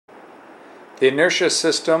The inertia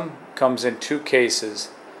system comes in two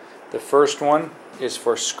cases. The first one is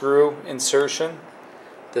for screw insertion.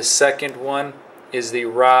 The second one is the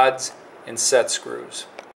rods and set screws.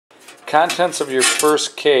 Contents of your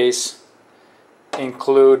first case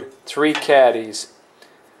include 3 caddies.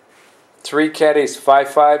 3 caddies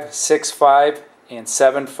 5.5, 6.5, and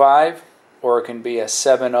 7.5, or it can be a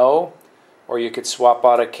 7.0, or you could swap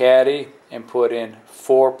out a caddy and put in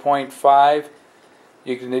 4.5.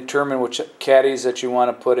 You can determine which caddies that you want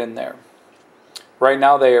to put in there. Right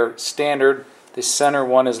now they are standard. The center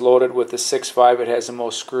one is loaded with the 6.5. It has the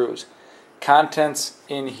most screws. Contents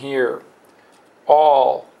in here: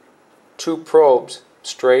 all 2 probes,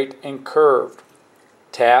 straight and curved,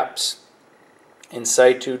 taps, in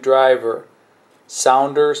situ driver,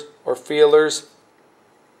 sounders or feelers,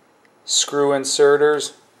 screw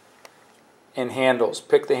inserters, and handles.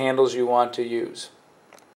 Pick the handles you want to use.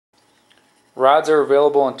 Rods are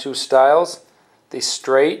available in 2 styles: the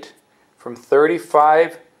straight from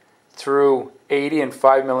 35 through 80 in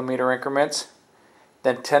 5mm increments,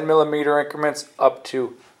 then 10mm increments up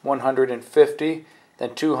to 150,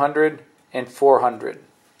 then 200 and 400.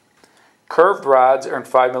 Curved rods are in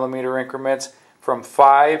 5mm increments from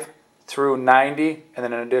 5 through 90, and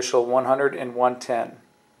then an additional 100 and 110.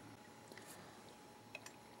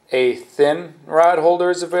 A thin rod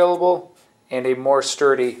holder is available and a more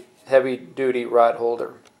sturdy heavy-duty rod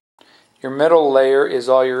holder. Your middle layer is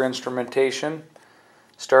all your instrumentation,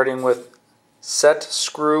 starting with set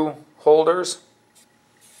screw holders,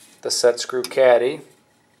 the set screw caddy,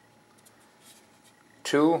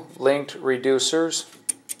 2 linked reducers,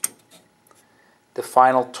 the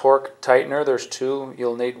final torque tightener. There's 2.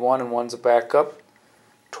 You'll need 1 and 1's a backup.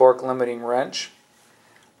 Torque limiting wrench,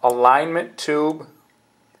 alignment tube,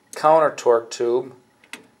 counter torque tube,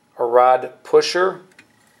 a rod pusher,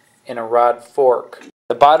 and a rod fork.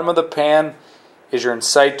 The bottom of the pan is your in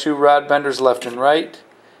situ rod benders left and right,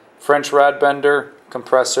 French rod bender,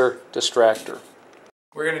 compressor, distractor.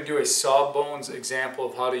 We're going to do a sawbones example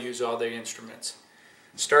of how to use all the instruments.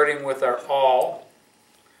 Starting with our awl,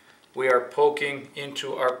 we are poking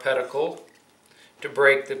into our pedicle to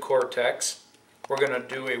break the cortex. We're going to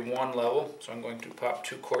do a 1 level, so I'm going to pop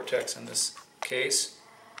 2 cortex in this case.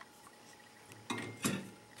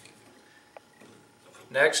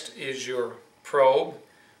 Next is your probe,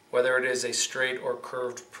 whether it is a straight or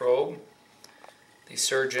curved probe. The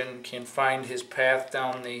surgeon can find his path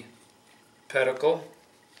down the pedicle.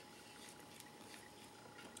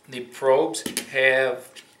 The probes have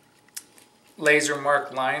laser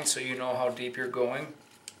marked lines so you know how deep you're going.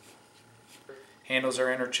 Handles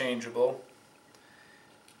are interchangeable.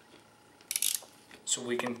 So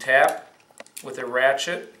we can tap with a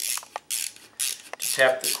ratchet to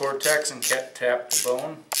tap the cortex and tap the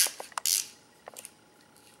bone.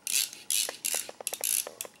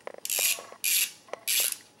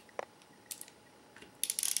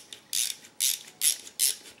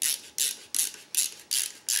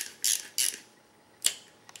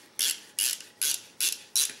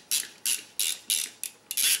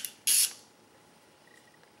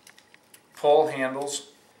 Pull handles,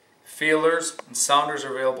 feelers, and sounders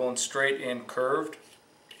are available in straight and curved.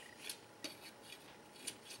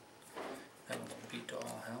 That will beat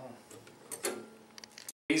all hell.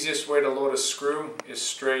 The easiest way to load a screw is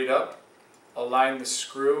straight up. Align the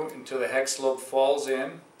screw until the hex lobe falls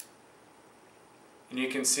in. And you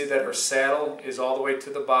can see that our saddle is all the way to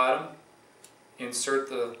the bottom. Insert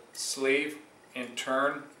the sleeve and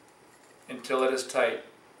turn until it is tight.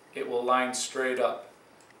 It will line straight up.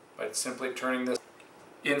 By simply turning this,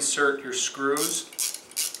 insert your screws,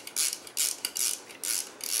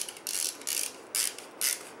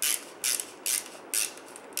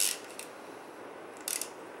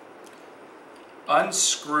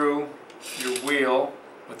 unscrew your wheel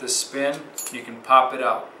with a spin, you can pop it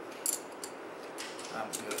out. I'm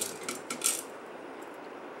good.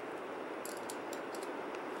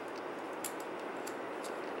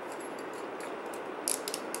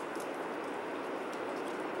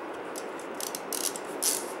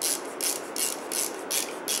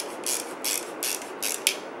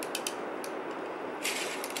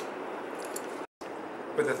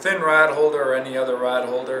 With a thin rod holder or any other rod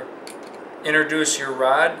holder, introduce your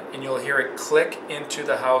rod and you'll hear it click into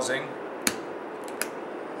the housing.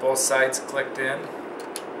 Both sides clicked in.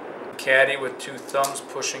 Caddy with 2 thumbs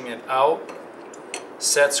pushing it out.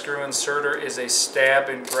 Set screw inserter is a stab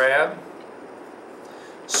and grab.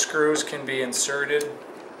 Screws can be inserted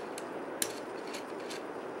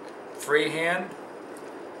freehand.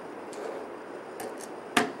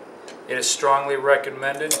 It is strongly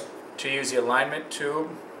recommended to use the alignment tube.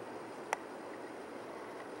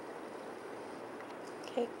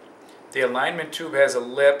 Okay. The alignment tube has a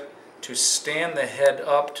lip to stand the head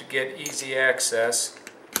up to get easy access.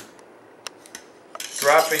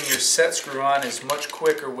 Dropping your set screw on is much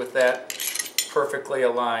quicker with that perfectly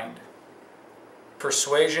aligned.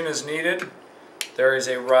 Persuasion is needed. There is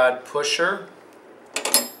a rod pusher.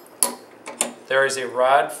 There is a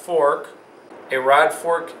rod fork. A rod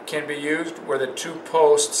fork can be used where the two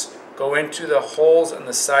posts go into the holes in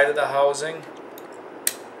the side of the housing.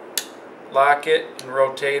 Lock it and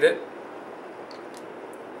rotate it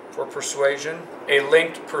for persuasion. A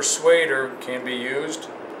linked persuader can be used.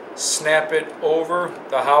 Snap it over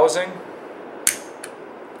the housing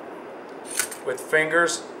with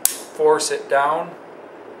fingers, force it down,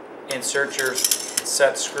 insert your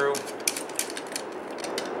set screw.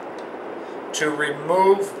 To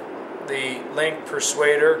remove the link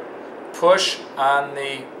persuader, push on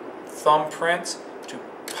the thumbprint to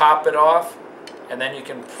pop it off, and then you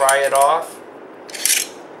can pry it off.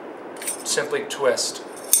 Simply twist.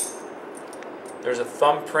 There's a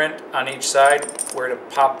thumbprint on each side where to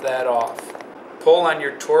pop that off. Pull on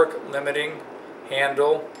your torque limiting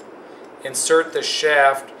handle. Insert the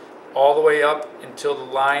shaft all the way up until the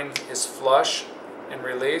line is flush and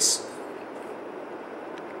release.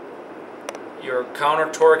 Your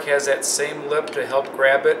counter torque has that same lip to help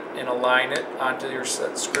grab it and align it onto your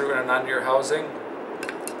set screw and onto your housing.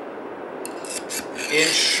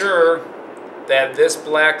 Ensure that this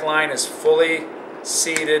black line is fully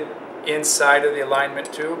seated inside of the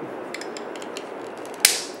alignment tube.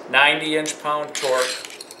 90 inch-pound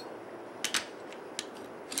torque.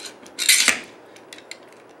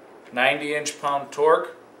 90 inch-pound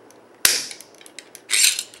torque.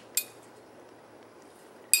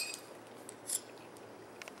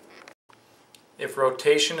 If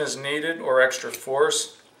rotation is needed or extra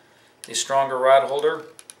force, a stronger rod holder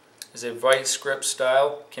is a vice grip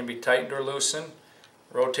style, can be tightened or loosened.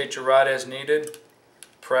 Rotate your rod as needed.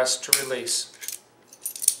 Press to release.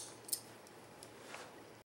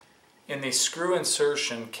 In the screw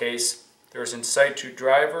insertion case, there's in situ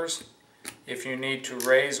drivers if you need to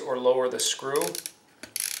raise or lower the screw,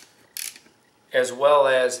 as well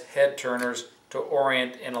as head turners to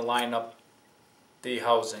orient and align up the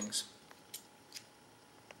housings.